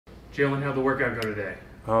Jalen, how'd the workout go today?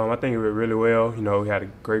 I think it went really well. You know, we had a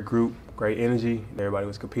great group, great energy, and everybody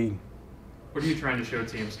was competing. What are you trying to show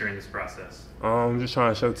teams during this process? I'm just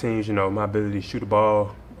trying to show teams, my ability to shoot the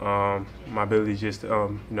ball, my ability just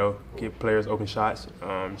to, give players open shots,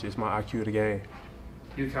 just my IQ of the game.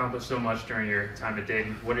 You accomplished so much during your time at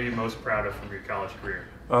Dayton. What are you most proud of from your college career?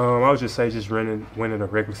 I would just say just winning a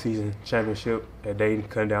regular season championship at Dayton,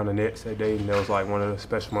 cutting down the nets at Dayton. That was like one of the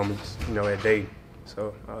special moments, at Dayton.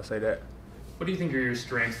 So I would say that. What do you think are your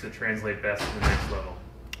strengths that translate best to the next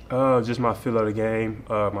level? Just my feel of the game,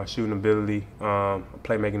 my shooting ability,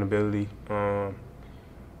 playmaking ability.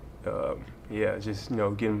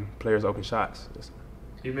 Getting players open shots.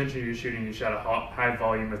 You mentioned your shooting. You shot a high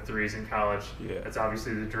volume of threes in college. Yeah. That's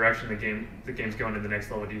obviously the direction the game's going to the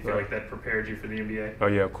next level. Do you feel like that prepared you for the NBA? Oh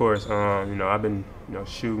yeah, of course. I've been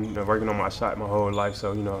shooting, working on my shot my whole life,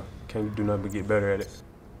 so can't do nothing but get better at it.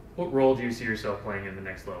 What role do you see yourself playing in the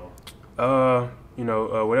next level?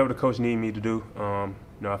 Whatever the coach need me to do,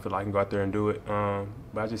 I feel like I can go out there and do it. But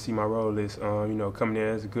I just see my role as, coming in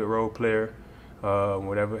as a good role player. How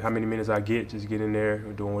many minutes I get, just get in there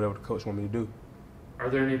and doing whatever the coach want me to do. Are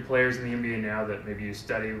there any players in the NBA now that maybe you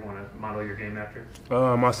study, want to model your game after?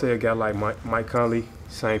 I say a guy like Mike Conley,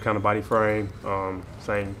 same kind of body frame,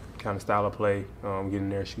 same kind of style of play. Get in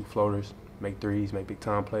there, shoot floaters, make threes, make big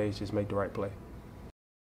time plays, just make the right play.